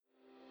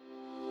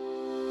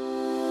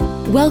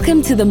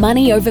Welcome to the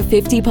Money Over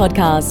 50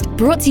 podcast,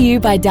 brought to you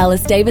by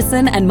Dallas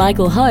Davison and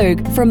Michael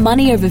Hogue from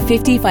Money Over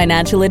 50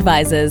 Financial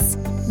Advisors.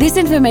 This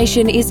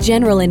information is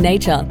general in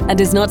nature and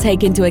does not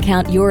take into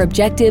account your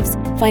objectives,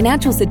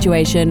 financial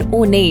situation,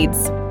 or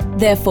needs.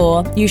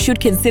 Therefore, you should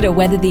consider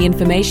whether the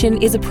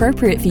information is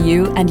appropriate for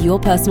you and your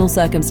personal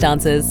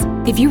circumstances.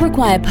 If you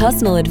require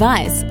personal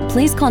advice,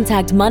 please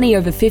contact Money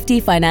Over 50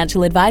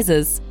 Financial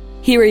Advisors.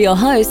 Here are your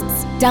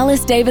hosts,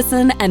 Dallas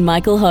Davison and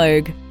Michael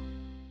Hogue.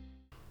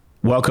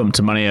 Welcome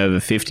to Money Over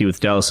 50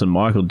 with Dallas and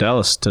Michael.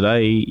 Dallas,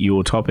 today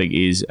your topic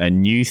is a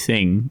new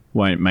thing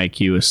won't make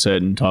you a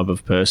certain type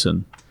of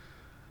person.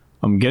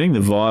 I'm getting the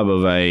vibe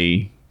of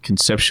a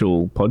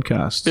conceptual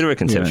podcast. Bit of a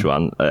conceptual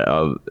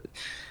one.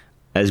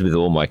 As with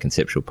all my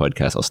conceptual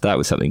podcasts, I'll start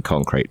with something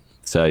concrete.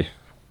 So,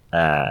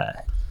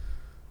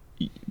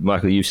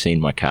 Michael, you've seen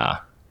my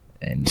car.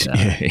 And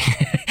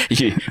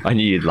I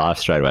knew you'd laugh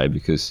straight away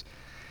because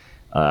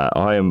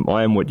I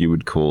am what you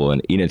would call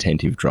an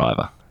inattentive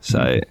driver.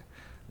 So...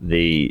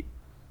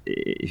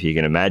 If you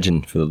can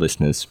imagine for the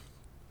listeners,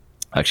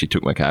 I actually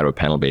took my car to a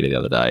panel beater the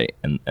other day,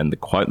 and the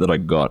quote that I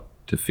got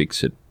to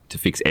fix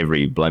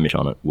every blemish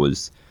on it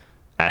was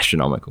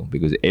astronomical,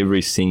 because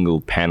every single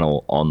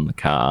panel on the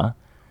car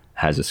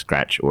has a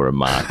scratch or a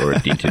mark or a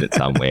dint in it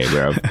somewhere.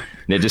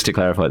 Now, just to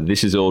clarify,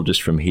 this is all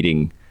just from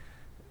hitting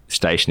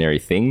stationary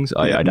things.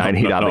 I don't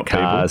hit other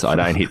cars. I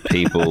don't hit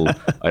people.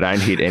 I don't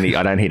hit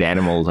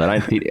animals. I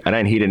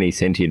don't hit any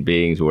sentient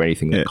beings or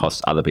anything that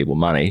costs other people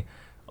money.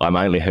 I'm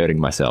only hurting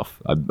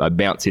myself. I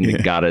bounce into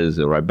gutters,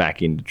 or I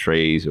back into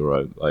trees,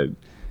 or I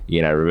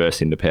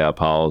reverse into power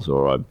poles,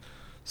 or I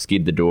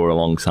skid the door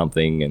along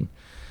something. And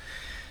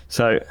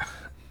so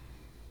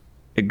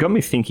it got me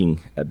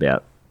thinking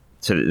about,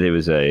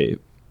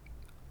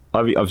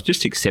 I've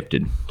just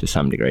accepted to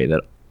some degree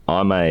that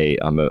I'm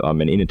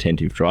an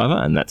inattentive driver,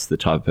 and that's the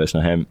type of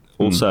person I am.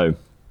 Also,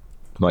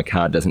 my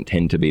car doesn't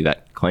tend to be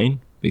that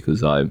clean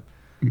because I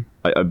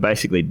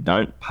basically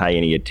don't pay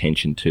any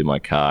attention to my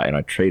car, and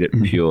I treat it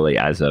purely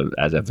as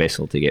a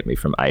vessel to get me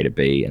from A to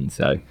B. And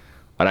so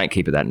I don't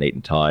keep it that neat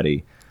and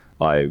tidy.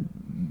 I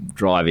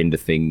drive into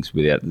things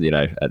without,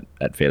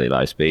 at fairly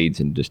low speeds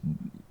and just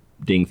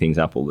ding things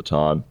up all the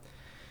time.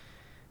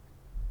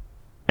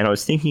 And I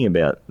was thinking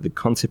about the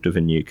concept of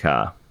a new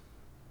car,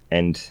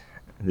 and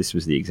this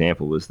was the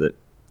example, was that,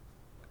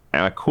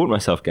 and I caught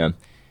myself going,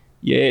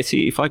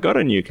 if I got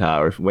a new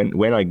car, or if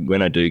when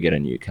I do get a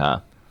new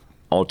car,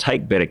 I'll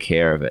take better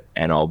care of it,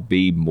 and I'll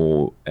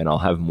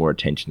have more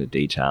attention to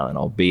detail, and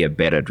I'll be a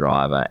better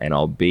driver, and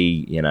I'll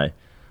be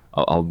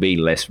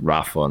less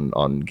rough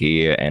on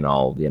gear, and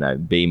I'll,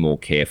 be more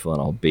careful, and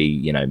I'll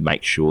be,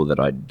 make sure that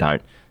I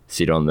don't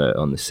sit on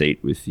the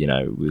seat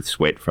with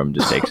sweat from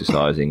just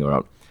exercising,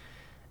 and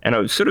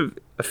I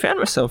found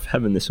myself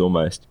having this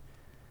almost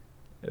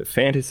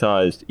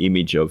fantasized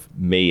image of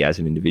me as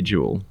an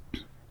individual,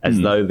 as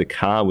though the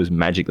car was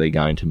magically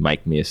going to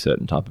make me a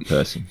certain type of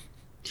person.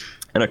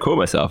 And I caught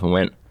myself and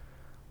went,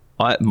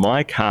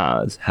 my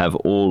cars have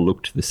all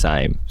looked the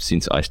same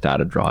since I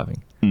started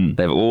driving.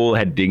 They've all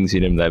had dings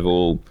in them. They've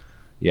all,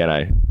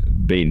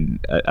 been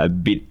a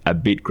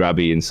bit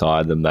grubby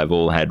inside them. They've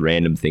all had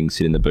random things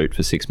sit in the boot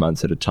for 6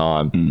 months at a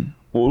time.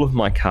 All of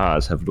my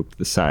cars have looked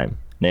the same.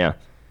 Now,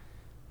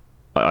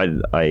 I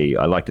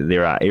like that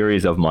there are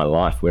areas of my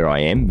life where I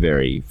am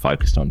very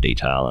focused on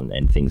detail,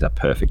 and things are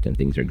perfect and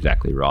things are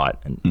exactly right.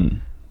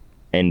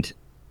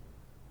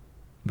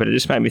 But it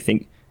just made me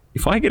think,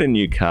 if I get a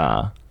new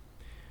car,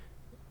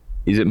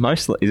 is it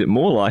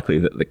more likely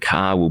that the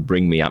car will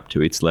bring me up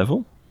to its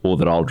level, or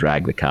that I'll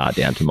drag the car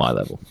down to my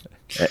level?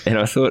 And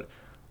I thought,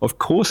 of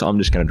course, I'm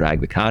just going to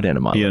drag the car down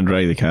to my level. You're going to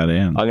drag the car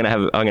down.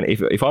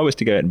 If I was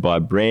to go out and buy a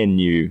brand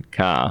new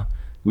car,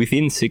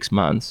 within 6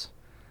 months,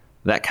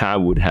 that car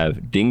would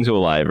have dings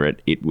all over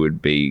it. It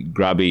would be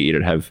grubby. It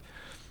would have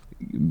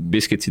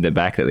biscuits in the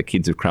back that the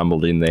kids have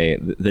crumbled in there.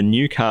 The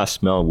new car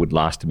smell would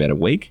last about a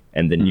week,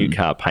 and the new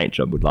car paint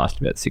job would last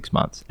about 6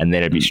 months, and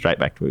then it'd be straight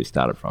back to where we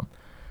started from.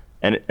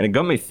 And it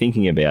got me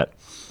thinking about,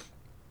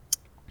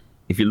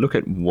 if you look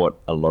at what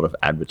a lot of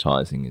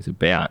advertising is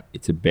about,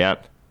 it's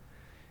about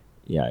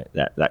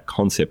that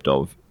concept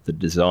of the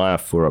desire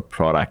for a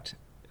product,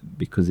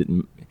 because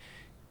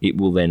it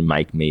will then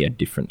make me a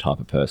different type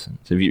of person.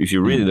 So if you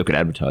really look at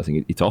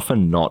advertising, it's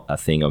often not a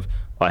thing of,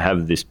 I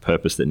have this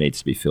purpose that needs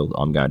to be filled,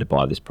 I'm going to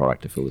buy this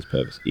product to fill this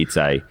purpose. It's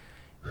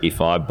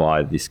if I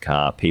buy this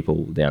car,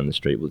 people down the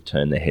street will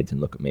turn their heads and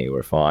look at me. Or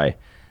if I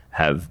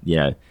have,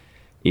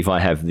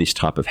 this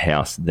type of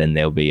house, then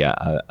there'll be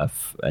a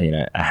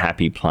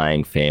happy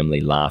playing family,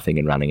 laughing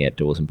and running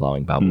outdoors and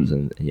blowing bubbles.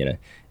 And the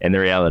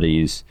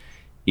reality is,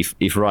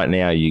 if right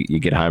now you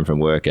get home from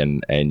work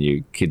and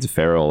your kids are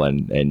feral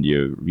and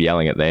you're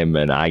yelling at them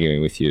and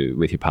arguing with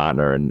your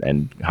partner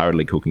and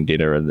hurriedly cooking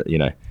dinner, and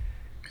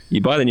you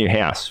buy the new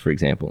house, for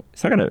example,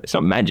 it's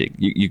not magic.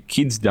 Your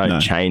kids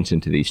don't change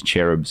into these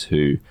cherubs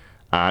who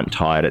aren't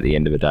tired at the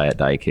end of the day at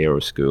daycare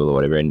or school or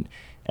whatever,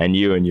 and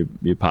you and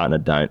your partner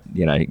don't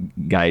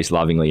gaze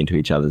lovingly into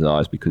each other's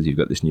eyes because you've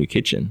got this new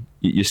kitchen.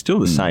 You're still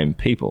the same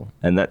people,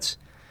 and that's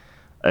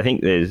I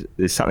think there's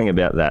something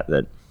about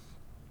that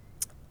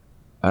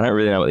I don't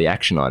really know what the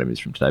action item is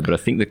from today, but I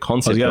think the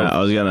concept.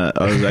 I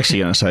was actually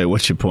going to say,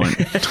 what's your point?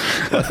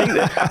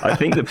 I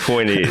think the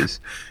point is,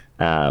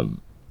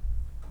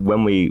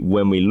 when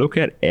we look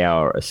at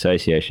our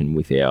association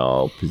with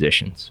our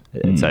possessions,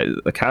 and so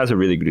the car's a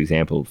really good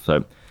example.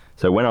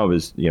 So when I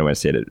was, when I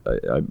said it,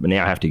 I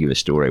now have to give a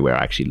story where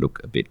I actually look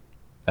a bit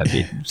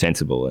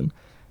sensible. And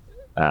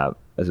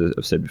as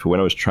I've said before, when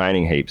I was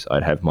training heaps,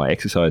 I'd have my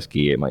exercise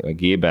gear, my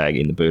gear bag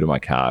in the boot of my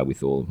car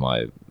with all of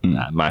my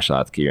martial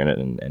arts gear in it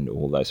and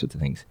all those sorts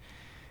of things.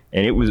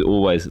 And it was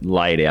always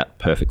laid out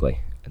perfectly.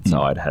 And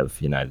so I'd have,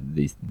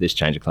 this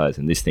change of clothes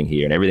and this thing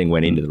here, and everything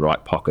went into the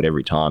right pocket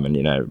every time,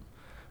 and,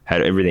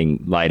 had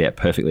everything laid out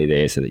perfectly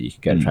there so that you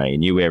could go to training. You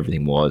knew where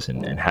everything was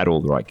and had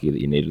all the right gear that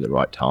you needed at the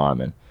right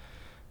time.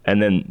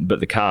 And then,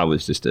 but the car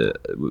was just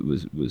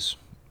was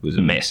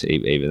a mess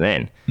even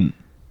then.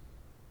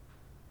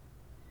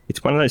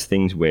 It's one of those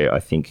things where I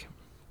think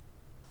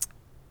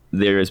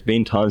there has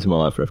been times in my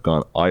life where I've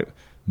gone,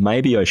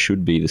 maybe I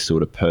should be the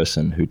sort of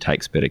person who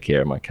takes better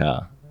care of my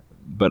car,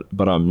 but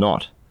I'm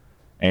not.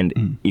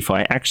 And if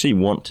I actually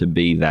want to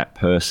be that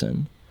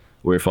person,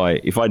 or if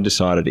I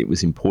decided it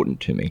was important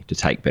to me to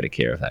take better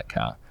care of that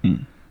car,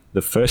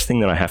 the first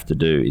thing that I have to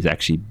do is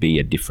actually be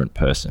a different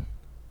person.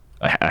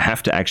 I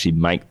have to actually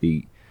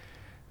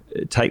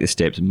take the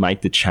steps,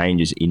 make the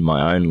changes in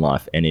my own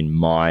life and in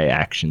my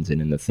actions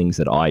and in the things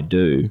that I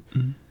do.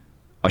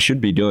 I should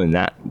be doing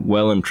that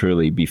well and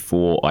truly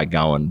before I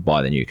go and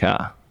buy the new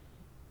car.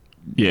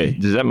 Yeah.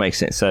 Does that make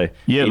sense? So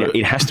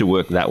it has to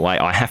work that way.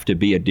 I have to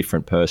be a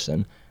different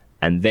person,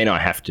 and then I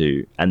have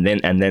to, and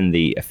then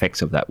the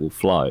effects of that will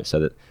flow, so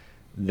that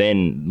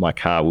then my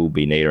car will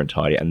be neater and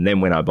tidier. And then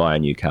when I buy a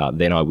new car,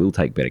 then I will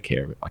take better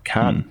care of it. I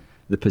can't,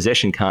 the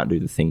possession can't do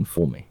the thing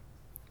for me.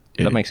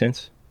 Does that make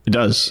sense? It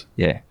does.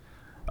 Yeah.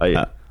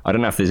 I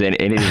don't know if there's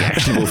anything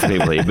actionable for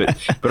people here,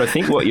 but I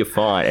think what you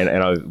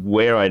find,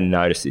 where I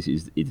notice this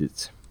is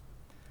it's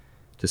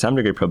to some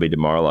degree probably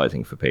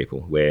demoralising for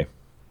people, where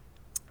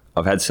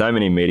I've had so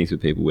many meetings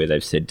with people where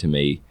they've said to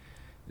me,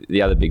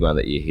 the other big one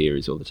that you hear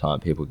is all the time,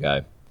 people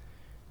go,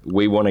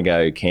 we want to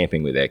go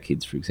camping with our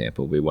kids, for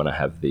example. We want to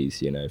have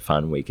these,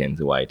 fun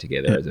weekends away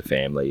together as a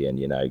family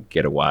and,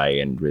 get away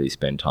and really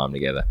spend time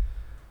together.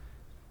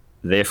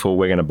 Therefore,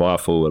 we're going to buy a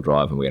four-wheel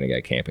drive and we're going to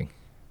go camping.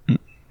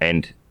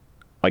 And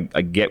I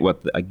get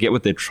what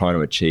they're trying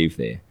to achieve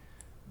there,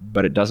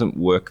 but it doesn't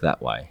work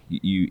that way.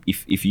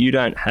 If you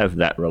don't have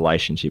that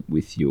relationship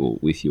with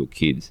your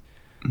kids,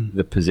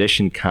 the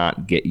possession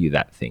can't get you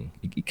that thing.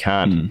 You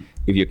can't.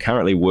 If you're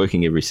currently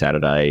working every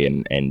Saturday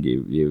and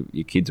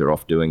your kids are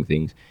off doing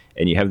things,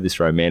 and you have this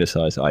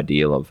romanticized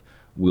ideal of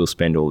we'll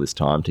spend all this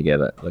time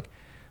together, like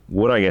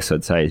what I guess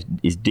I'd say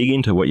is dig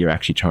into what you're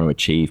actually trying to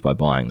achieve by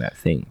buying that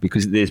thing,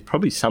 because there's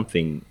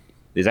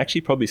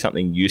actually probably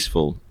something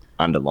useful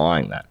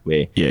underlying that,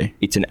 where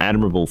it's an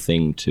admirable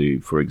thing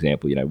to, for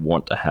example,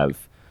 want to have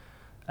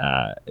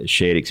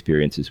shared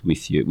experiences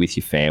with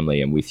your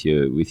family and with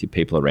your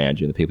people around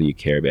you and the people you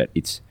care about.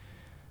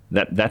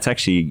 That's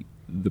actually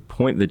the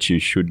point that you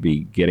should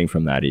be getting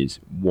from that is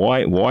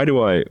what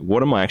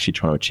am I actually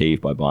trying to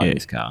achieve by buying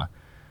this car?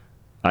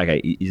 Okay,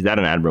 is that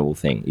an admirable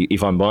thing?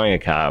 If I'm buying a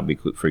car,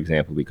 for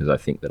example, because I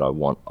think that I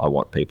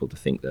want people to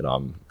think that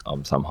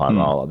I'm some high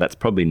roller, that's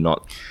probably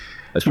not.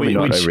 That's probably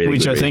not a really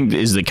which good I think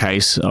is the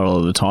case a lot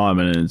of the time,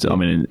 and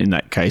in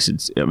that case,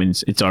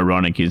 it's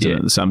ironic,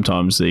 isn't it?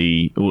 Sometimes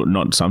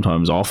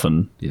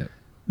often,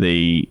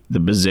 the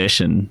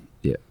possession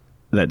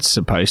that's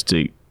supposed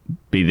to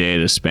be there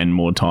to spend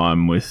more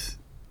time with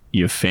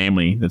your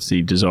family, that's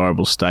the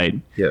desirable state,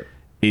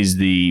 is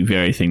the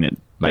very thing that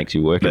makes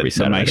you work every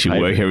Saturday.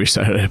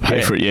 To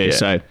pay for it. Yeah.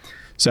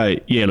 So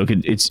look,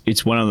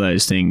 it's one of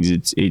those things.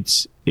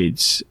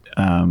 It's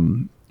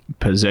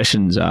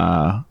possessions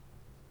are.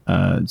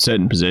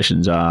 Certain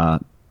possessions are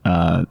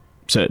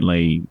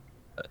certainly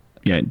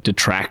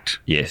detract.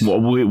 Yes. Well,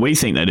 we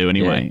think they do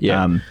anyway.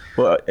 Yeah.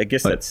 Well, I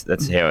guess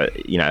that's how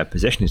a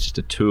possession is just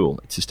a tool.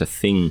 It's just a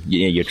thing.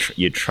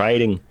 You're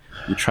trading.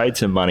 You trade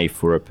some money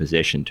for a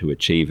possession to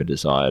achieve a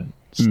desired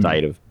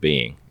state of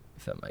being.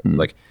 If that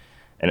makes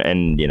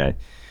and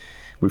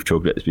we've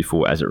talked about this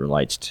before as it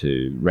relates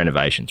to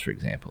renovations, for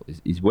example.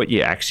 Is what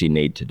you actually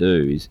need to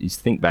do is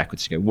think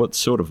backwards and go, what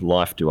sort of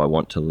life do I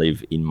want to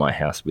live in my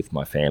house with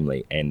my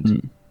family,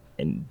 and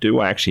do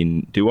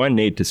I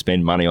need to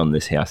spend money on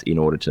this house in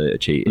order to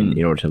achieve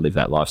in order to live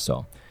that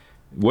lifestyle?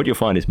 What you'll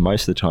find is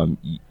most of the time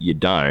you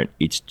don't.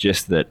 It's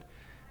just that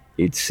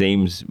it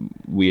seems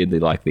weirdly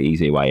like the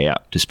easy way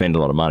out to spend a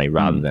lot of money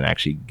rather than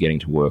actually getting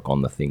to work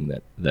on the thing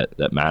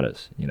that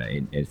matters.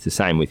 It's the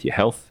same with your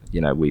health.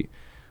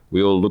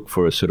 We all look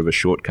for a sort of a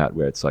shortcut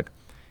where it's like,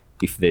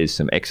 if there's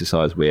some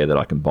exercise wear that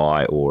I can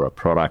buy, or a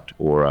product,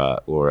 or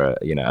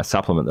a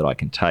supplement that I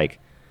can take,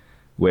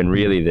 when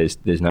really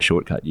there's no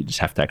shortcut. You just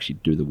have to actually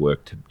do the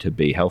work to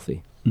be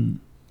healthy.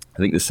 I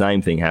think the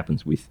same thing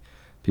happens with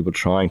people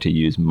trying to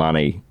use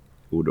money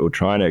or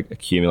trying to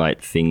accumulate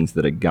things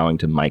that are going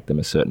to make them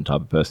a certain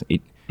type of person.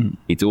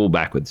 It's all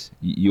backwards.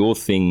 Your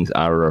things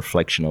are a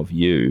reflection of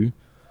you,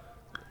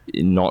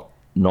 not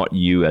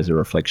you as a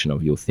reflection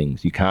of your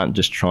things. You can't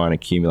just try and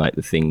accumulate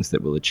the things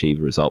that will achieve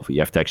a result for you.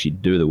 You have to actually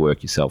do the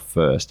work yourself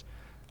first,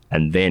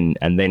 and then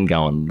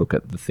go and look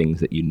at the things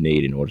that you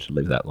need in order to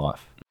live that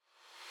life.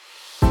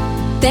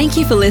 Thank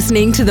you for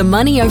listening to the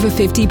Money Over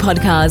 50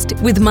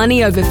 podcast with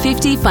Money Over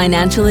 50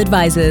 Financial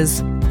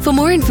Advisors. For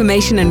more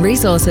information and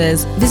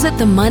resources, visit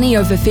the Money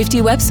Over 50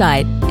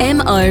 website,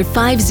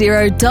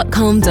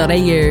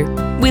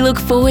 mo50.com.au. We look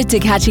forward to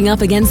catching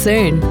up again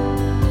soon.